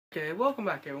Okay, welcome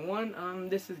back everyone.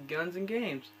 This is Guns and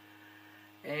Games,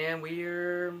 and we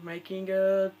are making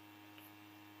a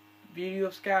video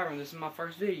of Skyrim. This is my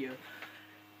first video,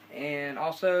 and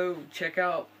also check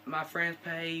out my friend's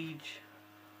page,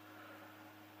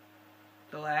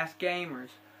 The Last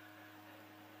Gamers,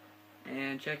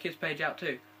 and check his page out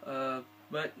too.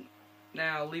 But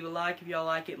now leave a like if y'all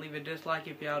like it, leave a dislike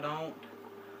if y'all don't.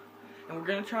 And we're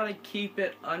going to try to keep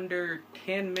it under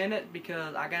 10 minutes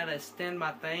because I got to extend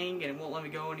my thing and it won't let me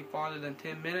go any farther than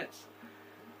 10 minutes.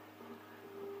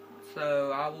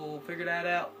 So I will figure that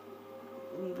out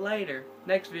later,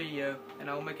 next video, and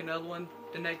I will make another one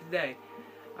the next day.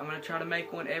 I'm going to try to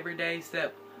make one every day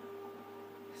except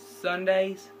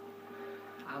Sundays.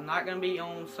 I'm not going to be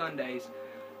on Sundays,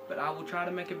 but I will try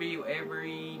to make a video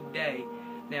every day.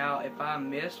 Now, if I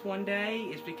missed one day,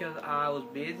 it's because I was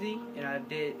busy and I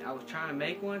was trying to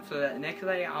make one, so that next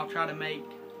day I'll try to make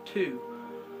two.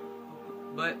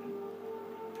 But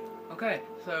okay,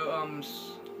 so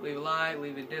leave a like,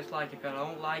 leave a dislike if I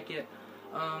don't like it.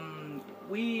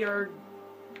 We are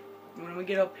when we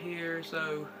get up here,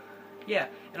 so yeah,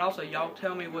 and also y'all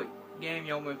tell me what game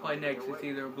y'all want me to play next. It's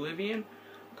either Oblivion,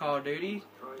 Call of Duty,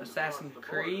 Assassin's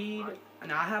Creed,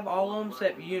 and I have all of them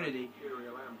except Unity.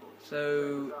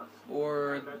 So,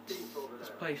 or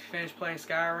finish playing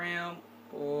Skyrim,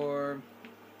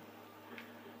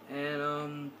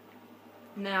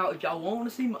 now if y'all want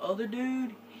to see my other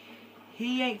dude,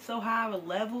 he ain't so high of a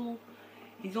level.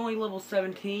 He's only level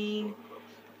 17.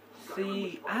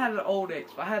 See, I had an old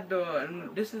Xbox.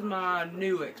 And this is my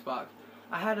new Xbox.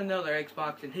 I had another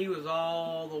Xbox and he was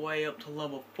all the way up to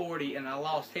level 40, and I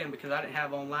lost him because I didn't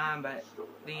have online back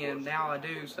then. Now I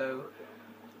do, so.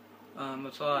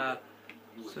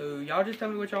 So y'all just tell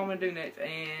me what y'all want to do next,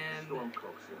 and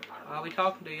I'll be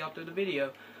talking to y'all through the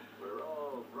video.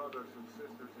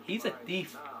 He's a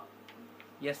thief.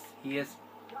 Yes, he is.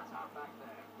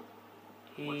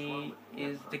 He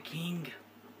is the king.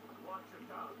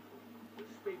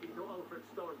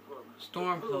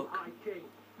 Stormcloak.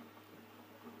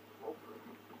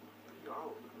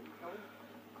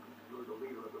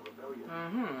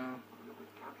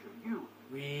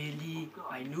 Really?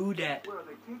 I knew that. Where are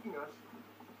they taking us?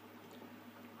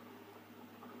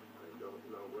 I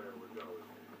don't know where we're going.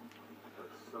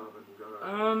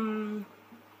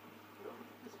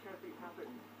 This can't be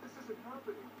happening. This isn't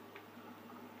happening.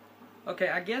 Okay,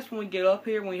 I guess when we get up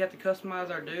here, when we have to customize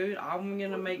our dude, I'm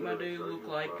gonna make my dude look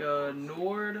like a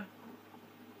Nord.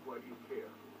 Why do you care?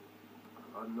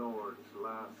 A Nord's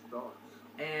last thoughts.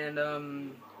 And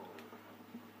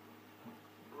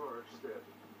Rorschach.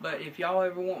 But if y'all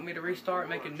ever want me to restart,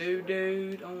 make a new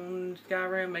dude on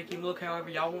Skyrim, make him look however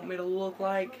y'all want me to look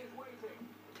like,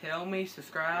 tell me,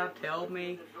 subscribe, tell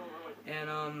me,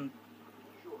 and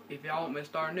if y'all want me to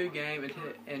start a new game,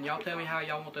 and y'all tell me how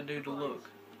y'all want the dude to look.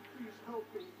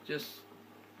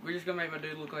 We're just gonna make my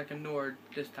dude look like a Nord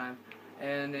this time,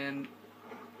 and then.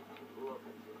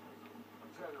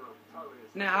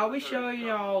 Now, I'll be showing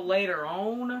y'all later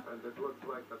on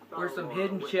where some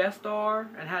hidden chests are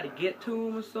and how to get to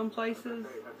them in some places.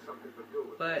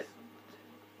 But,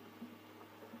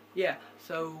 yeah,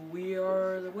 so we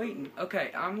are waiting.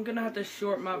 Okay, I'm going to have to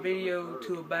shorten my video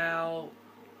to about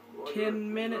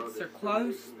 10 minutes or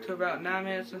close to about 9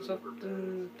 minutes and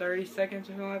something, 30 seconds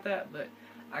or something like that. But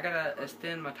I got to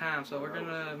extend my time, so we're going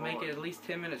to make it at least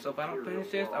 10 minutes. So if I don't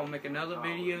finish this, I'll make another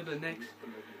video the next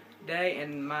day,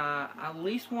 and I at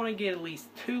least want to get at least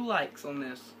 2 likes on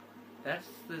this. That's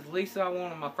the least I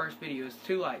want on my first video is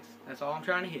 2 likes. That's all I'm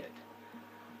trying to hit.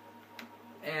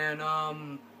 And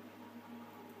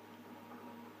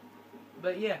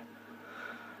but yeah,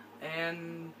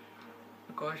 and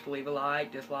of course leave a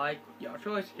like, dislike, y'all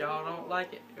choice. Y'all don't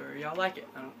like it or y'all like it.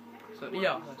 So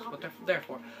yeah, that's what they're there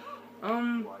for.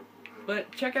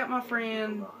 But check out my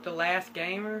friend The Last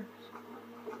Gamer.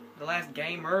 The Last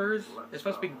Gamers. It's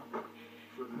supposed to be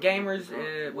gamers.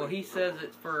 Well, he says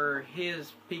it's for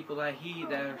his people that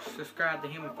are subscribed to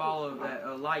him and follow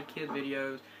that like his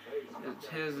videos.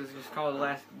 His is just called The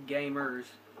Last Gamers.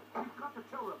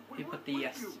 He put the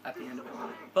yes at the end of it.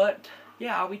 But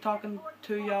yeah, I'll be talking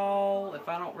to y'all if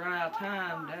I don't run out of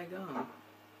time. Daggone.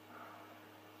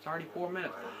 It's already 4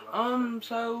 minutes.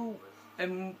 So,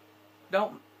 and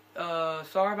don't.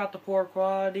 Sorry about the poor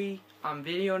quality. I'm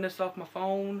videoing this off my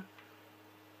phone,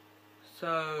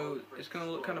 so it's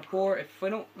gonna look kind of poor. If we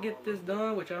don't get this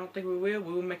done, which I don't think we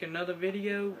will make another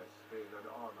video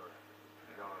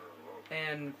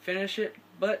and finish it.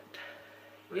 But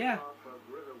yeah,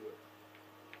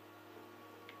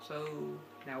 so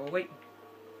now we're waiting.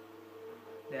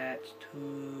 That's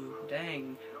too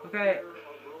dang. Okay,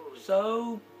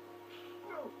 so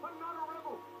No, I'm not a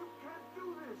rebel. You can't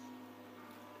do this.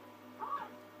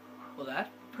 Well, that's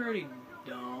pretty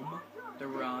dumb. The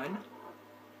run.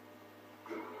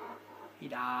 He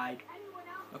died.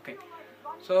 Okay.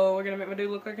 So we're gonna make my dude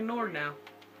look like a Nord now.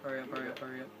 Hurry up, hurry up,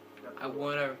 hurry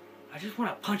up. I just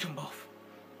wanna punch them both.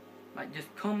 Like,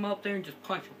 just come up there and just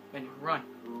punch them and run.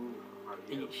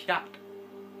 And get shot.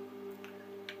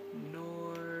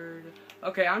 Nord.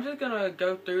 Okay, I'm just gonna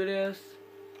go through this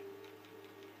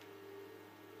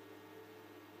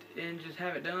and just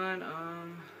have it done.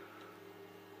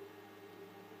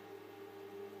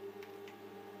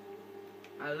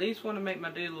 I at least want to make my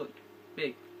dude look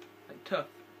big, like tough,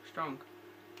 strong.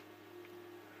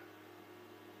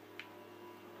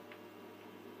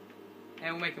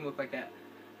 And we'll make him look like that.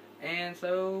 And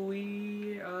so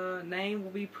name will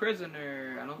be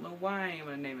Prisoner. I don't know why I'm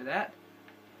gonna name it that.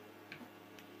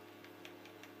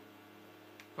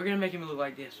 We're gonna make him look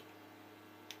like this.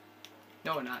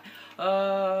 No, we're not.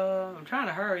 I'm trying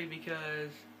to hurry because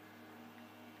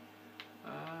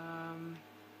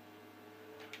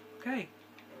okay.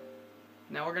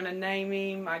 Now we're gonna name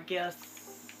him, I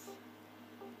guess.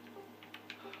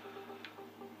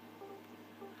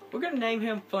 We're gonna name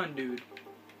him Fun Dude.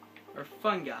 Or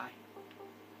Fun Guy.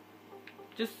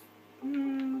 Just,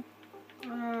 we'll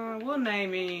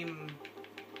name him.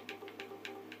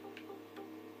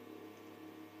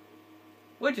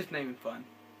 We'll just name him Fun.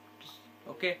 Just,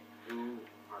 okay?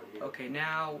 Okay,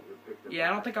 now, yeah,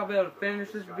 I don't think I'll be able to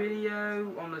finish this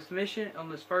video on this mission, on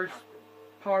this first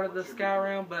part of the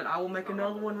Skyrim, but I will make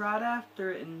another one right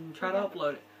after it and try to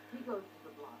upload it.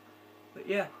 But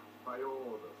yeah,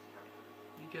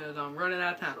 because I'm running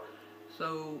out of time.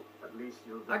 So,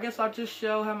 I guess I'll just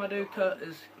show how my dude cut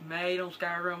is made on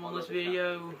Skyrim on this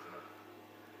video.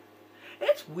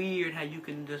 It's weird how you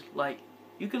can just, like,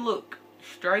 you can look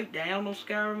straight down on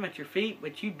Skyrim at your feet,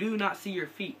 but you do not see your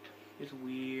feet. It's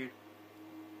weird.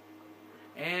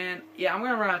 And, yeah, I'm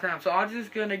going to run out of time. So, I'm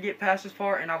just going to get past this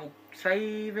part, and I will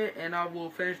save it, and I will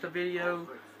finish the video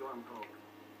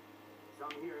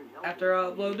after I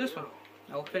upload this one.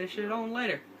 I will finish it on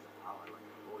later.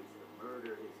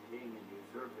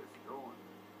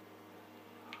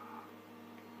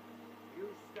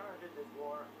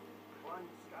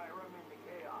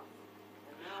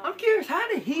 I'm curious, how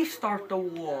did he start the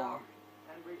war?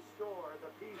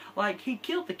 Like, he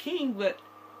killed the king, but,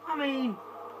 I mean,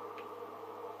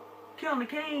 killing the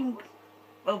king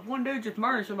of one dude just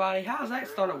murdering somebody, how does that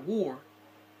start a war?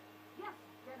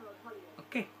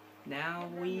 Okay, now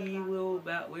we're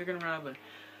gonna run over.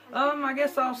 I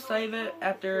guess I'll save it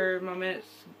after my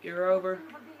minutes are over.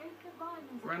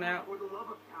 Run out.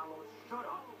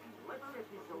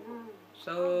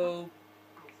 So,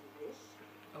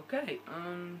 okay,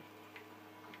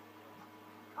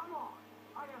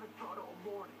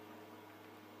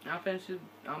 I'll finish it.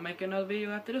 I'll make another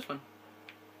video after this one.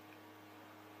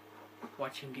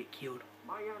 Watch him get killed.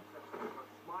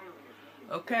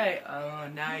 Okay,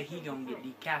 now he gonna get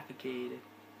decapitated.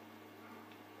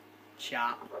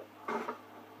 Chop.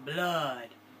 Blood.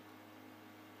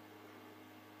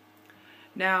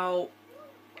 Now,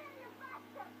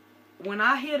 when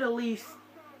I hit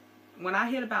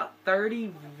about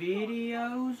 30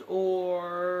 videos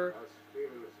or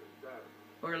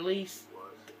at least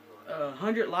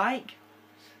 100 like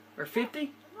or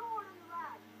 50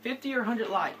 or 100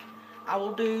 like, I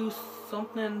will do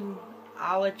something.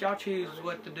 I'll let y'all choose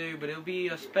what to do, but it'll be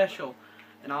a special,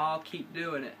 and I'll keep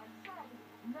doing it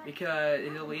because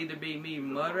it'll either be me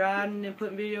mud riding and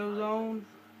putting videos on,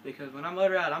 because when I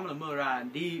mud ride, I'm gonna mud ride in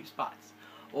deep spots,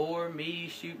 or me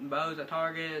shooting bows at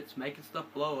targets, making stuff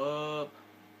blow up,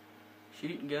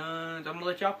 shooting guns. I'm gonna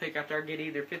let y'all pick after I get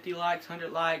either 50 likes,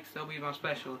 100 likes. That'll be my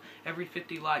special. Every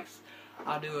 50 likes,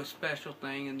 I'll do a special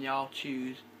thing, and y'all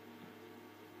choose.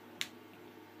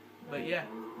 But yeah.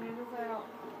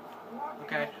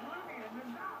 Okay.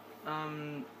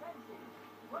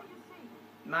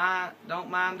 Don't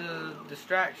mind the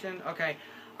distraction. Okay.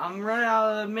 I'm running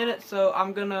out of minutes, so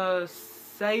I'm gonna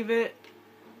save it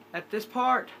at this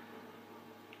part.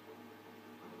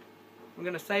 I'm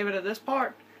gonna save it at this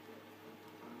part,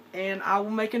 and I will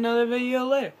make another video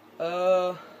later.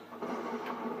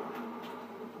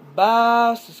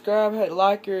 Bye. Subscribe, hit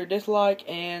like or dislike,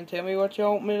 and tell me what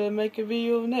y'all want me to make a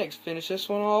video next. Finish this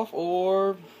one off,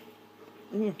 or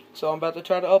so I'm about to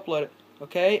try to upload it.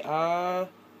 Okay.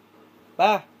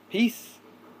 Bye. Peace.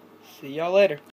 See y'all later.